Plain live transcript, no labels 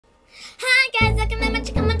Hi guys, welcome to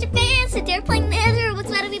Muncho fans. Today we're playing this.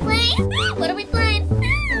 What are we playing? What are we playing?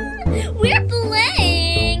 We're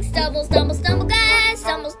playing Stumble, Stumble, Stumble guys.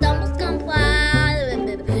 Stumble, Stumble, Stumble,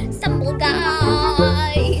 Stumble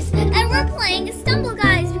guys. And we're playing Stumble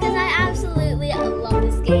guys because I absolutely love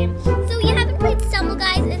this game. So we haven't played Stumble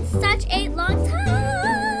guys in such a long time.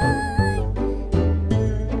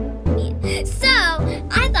 So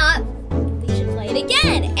I thought we should play it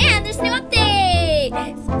again. And there's no update.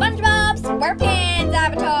 SpongeBob SquarePants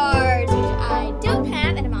avatars, which I don't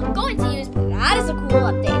have and I'm not going to use, but that is a cool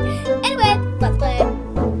update. Anyway, let's play.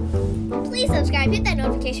 Please subscribe, hit that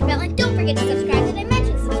notification bell, and don't forget to subscribe. Did I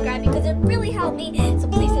mention subscribe because it really helped me? So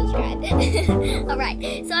please subscribe. Alright,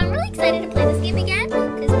 so I'm really excited to play this game again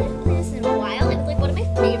because I haven't played this in a while. It's like one of my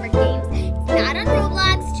favorite games. It's not on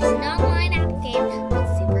Roblox, it's just an online app game.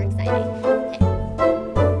 It's super exciting. Okay.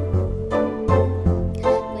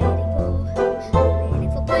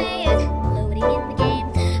 Waiting for players, loading in the game.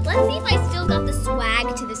 Let's see if I still got the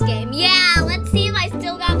swag to this game. Yeah, let's see if I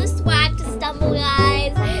still got the swag to Stumble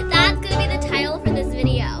guys. That's gonna be the title for this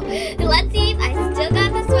video. Let's see if I still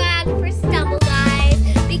got the swag for Stumble guys.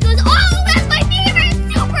 Because, oh, that's my favorite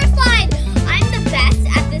super slide. I'm the best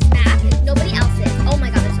at this map. Nobody else is. Oh my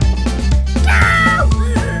god, that's so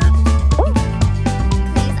cool.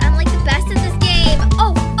 Please, I'm like the best at this game.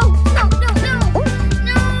 Oh, no.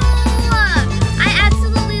 No. I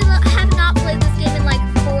absolutely have not played this game in like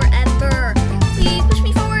forever. Please push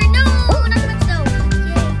me forward. No, not so much though.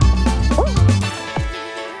 Yay.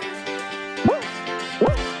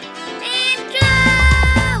 And go!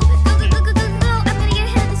 Go. I'm gonna get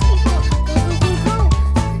ahead of these people. Go.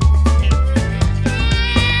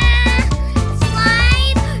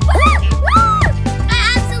 Slide. Woo! I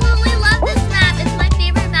absolutely love this map. It's my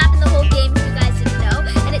favorite map in the whole game, if you guys didn't know.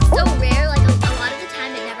 And it's so rare, like a lot of the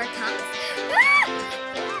time it never comes.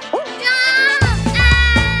 Jump!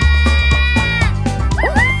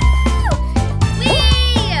 Woo!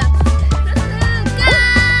 Wee! Go!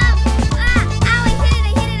 Ow, I hit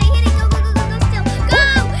it. Go still. Go!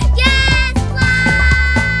 Yes! Fly!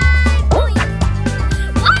 Boing.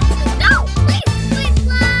 What? No! Please,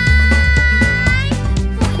 fly!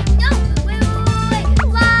 Boing. No! Wait.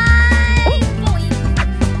 Fly! Boing.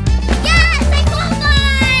 Yes! I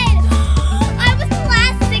qualified! I was the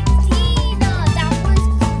last 16. That was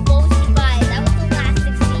close, you guys. I was the last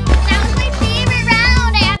 16. That was my favorite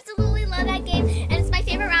round. I absolutely love that game. And it's my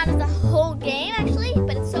favorite round of the whole game, actually.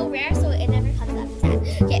 But it's so rare, so it never comes up to 10.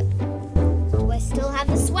 Okay. Do I still have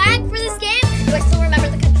the swag for this game? Do I still remember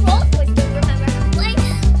the controls? Do I still remember how to play?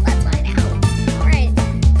 Let's find out. Alright.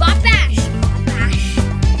 Bot bash.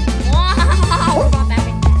 Wow, we're bot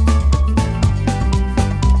bashing.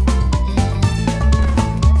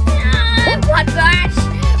 Bot bash.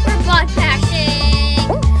 We're bot bashing.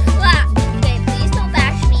 Okay, please don't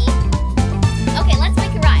bash me. Okay, let's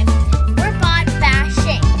make it rhyme. We're bot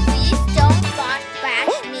bashing. Please don't bot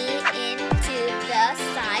bash me into the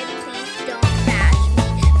side. Please don't bash me.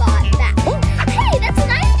 Bot bash. Hey, that's a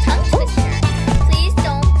nice tongue twister. Please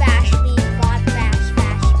don't bash me. Bot bash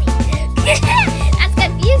me. That's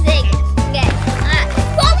confusing. Okay.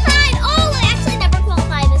 Qualified. Oh, I actually never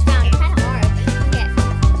qualified this round. It's kind of hard. Okay.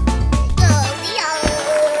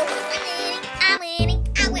 I'm winning.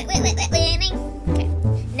 Okay.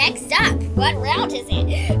 Next up, what round is it?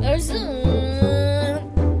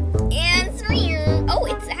 Oh,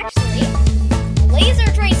 it's actually Laser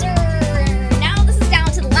Tracer. Now this is down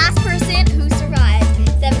to the last person who survives.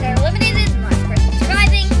 7 are eliminated, and the last person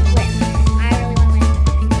surviving wins. I really want to win.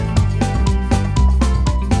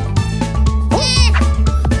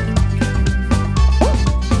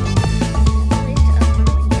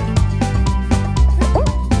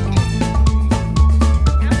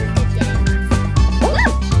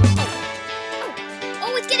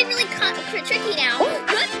 Oh, it's getting really tricky now. Wait.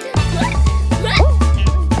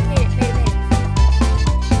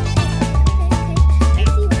 I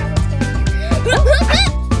see how it's going here.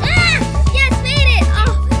 Yes, made it.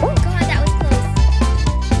 Oh god, that was close.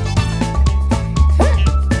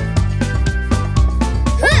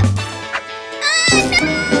 Oh no,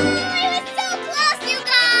 I was so close, you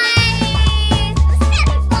guys. The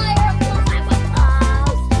second player, of course, I was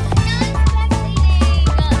close.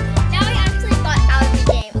 Now I actually got out of the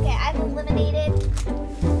game. Okay, I've eliminated.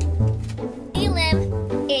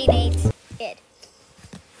 Eliminated.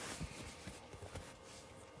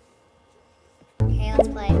 Okay, let's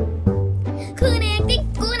play. Connecting.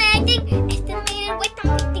 Estimated. Wait,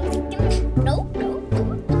 no.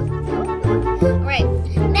 Alright,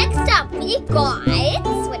 next up we got.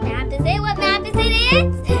 What map is it?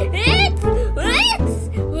 It's.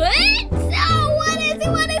 Oh, what is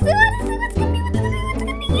it?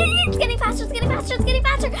 faster, it's getting faster, it's getting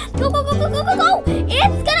faster. Go, go, go, go, go, go, go.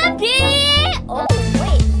 It's gonna be, oh,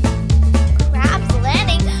 wait. Crab's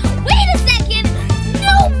landing. Wait a second.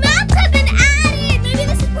 No maps have been added. Maybe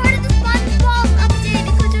this is part of the SpongeBob update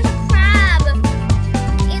because there's a crab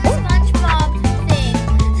in the SpongeBob thing.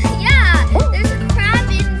 Yeah, there's a crab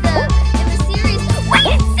in the series. Wait,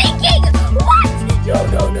 it's sinking. What? No,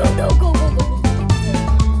 no, no, no. Go, go, go, go.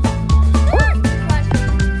 Run.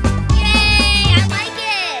 Yay, I like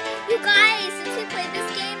it. You guys, since we played this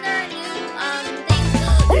game, there are new things.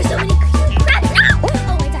 There's so many cute crabs. No!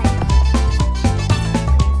 Oh, I died.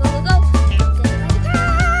 Go, go, go.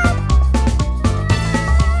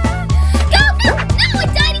 Go, no, no, I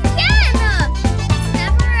died again. It's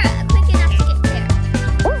never quick enough to get there.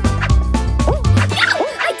 No,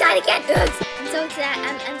 I died again. I'm so upset.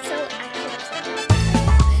 I'm so actually upset.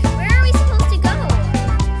 Where are we supposed to go?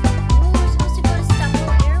 Oh, we're supposed to go to Stumble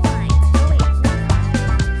Airlines. Oh, wait, no.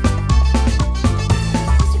 We're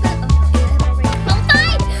supposed to go. Oh, no, I have already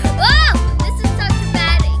qualified. Oh, this is such a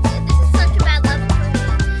bad level for me.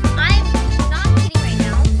 I'm not kidding right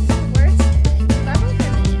now. This is the worst level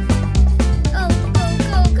for me. Oh, go,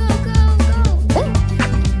 go, go, go, go.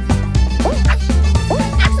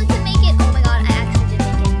 Actually, to make it. Oh my God, I actually did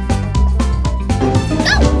make it.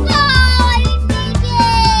 Go, go, go. No! Oh, I didn't make it.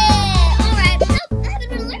 All right. Nope, I haven't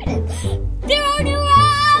been alerted. There are new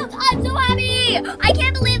rounds. I'm so happy. I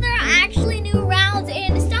can't believe there are actually new rounds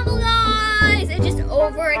in Stumble Guys. It just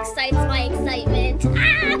overexcites my excitement.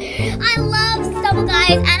 I love Stumble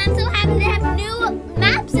Guys, and I'm so happy they have new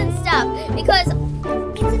maps and stuff because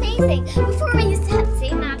it's amazing. Before we used to have the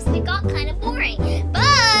same maps and it got kind of boring.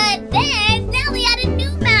 But then now they added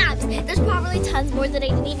new maps. There's probably tons more that I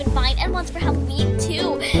didn't even find, and ones for Halloween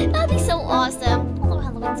too. That'd be so awesome. Although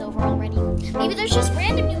Halloween's over already. Maybe there's just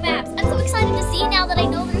random new maps. I'm so excited to see now that I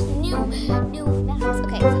know there's new maps.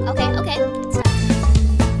 Okay, okay, okay. It's done.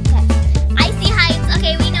 Okay. Icy Heights.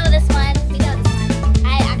 Okay, we know this one. We know this one. I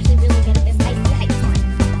actually really good at this Icy Heights one.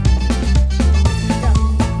 Go.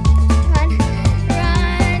 Run,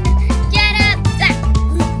 run. Get up. That.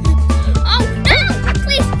 Oh, no,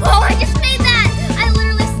 please. Oh, I just made that. I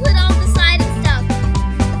literally slid off the side and stuff.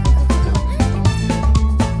 Go, go, go.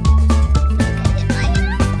 Don't get hit by it.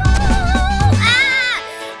 Oh, ah!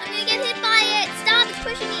 I'm gonna get hit by it. Stop, it's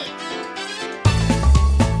pushing me.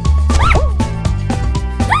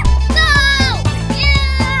 No!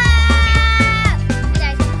 Yeah!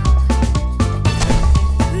 Guys.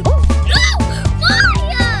 No! Why?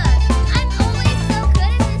 I'm always so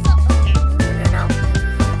good at this. Oh, no.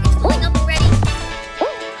 It's pulling up already.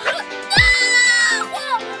 No!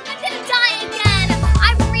 Whoa, I'm gonna die again.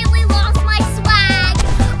 I've really lost my swag.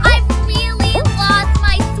 I've really lost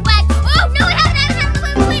my swag. Oh, no, I haven't.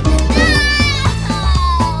 Wait. No!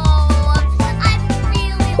 I've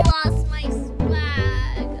really lost my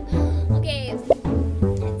swag. Okay, let's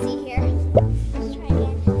see here. Let's try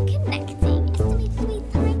again. Connecting. Estimate wait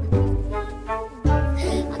time.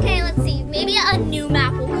 Okay, let's see. Maybe a new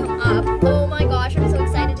map will come up. Oh my gosh, I'm so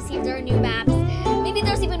excited to see if there are new maps. Maybe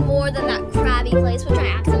there's even more than that Krabby place, which I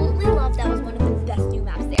absolutely love. That was one of the best new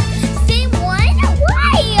maps there. Same one?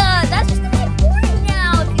 Why? That's just gonna get boring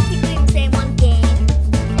now if you keep doing the same one game.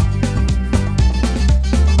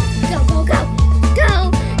 Go, go, go,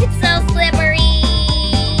 go! It's so slippery.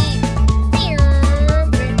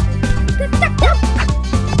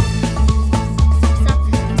 Stop.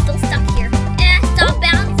 I'm still stuck here. Stop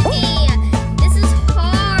bouncing me. This is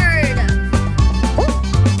hard.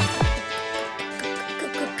 Go,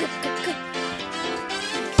 go, go, go, go. I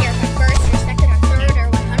don't care if I'm first or second or third or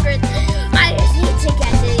 100th. I just need to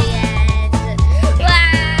get to the end.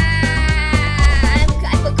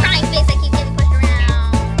 I put crying face. I keep getting pushed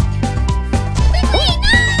around. Quickly,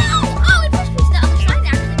 no! Oh, it pushed me to the other side.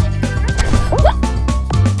 Actually, maybe go further.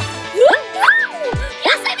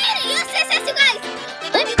 Yes, I made it! Yes, you guys! We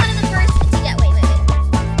might be one of the first to get. Wait.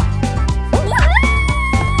 Woohoo!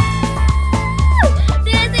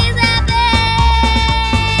 This is epic!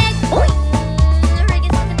 Boing! Hurry,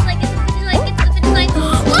 get to the finish line, get to the finish line, get to the finish line.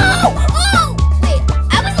 Oh! Wait,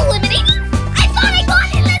 I was eliminated? I thought I got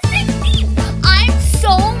in at 16th! I'm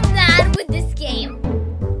so mad with this game.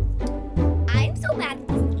 I'm so mad with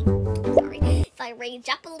this game. Sorry if I rage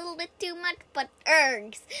up a little bit too much, but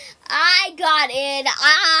ergs. I got in.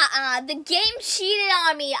 The game cheated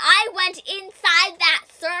on me. I went inside that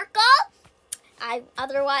circle.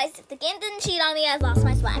 Otherwise, if the game didn't cheat on me, I lost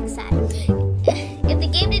my swag. Sad. If the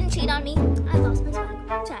game didn't cheat on me, I lost my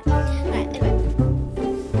swag. Sad. Alright, anyway.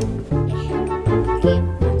 Game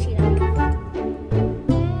not cheat on me.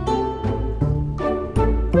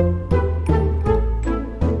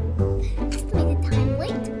 Estimated time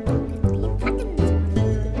wait. 15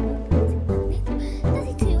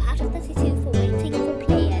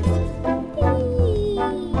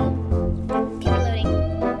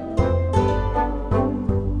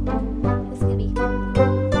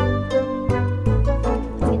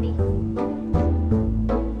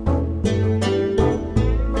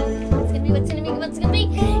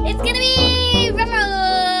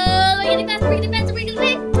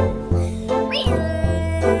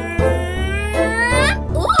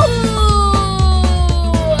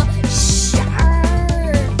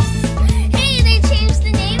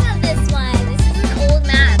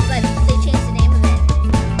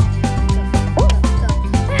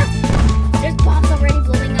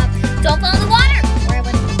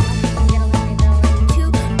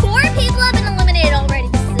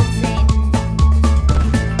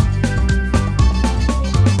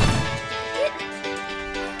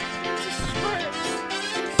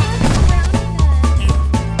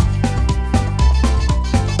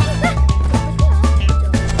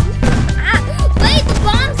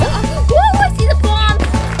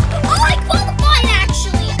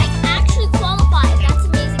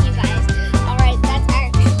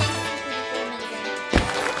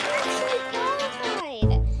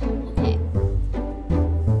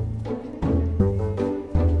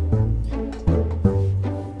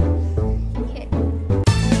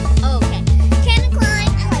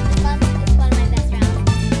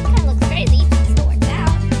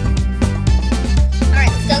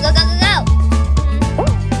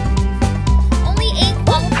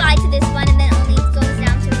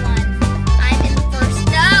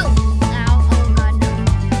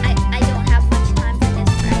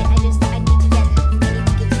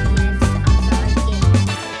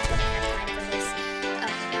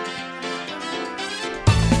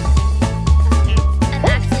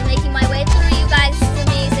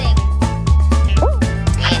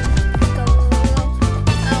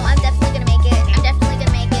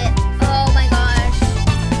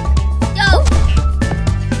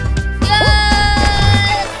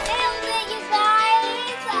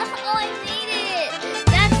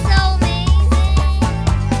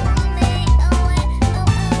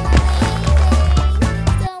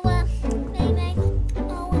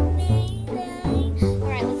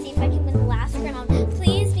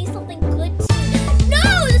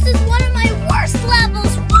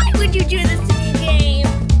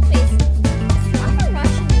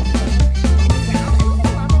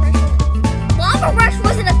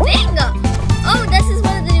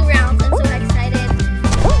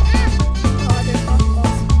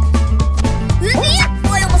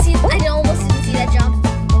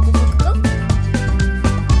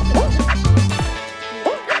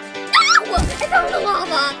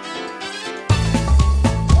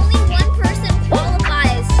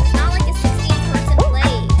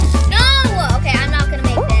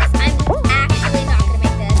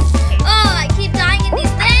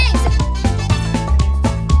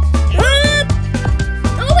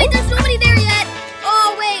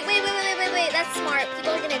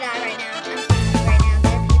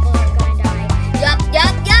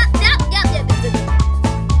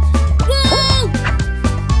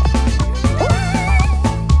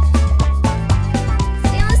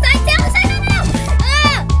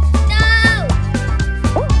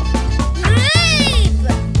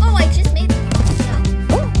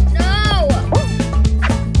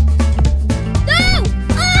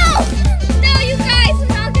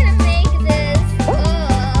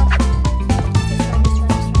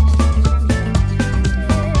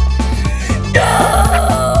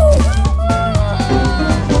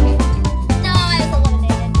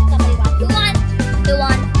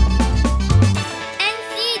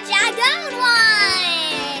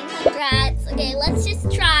 Okay, let's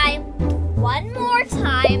just try one more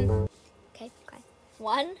time. Okay.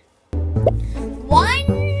 One.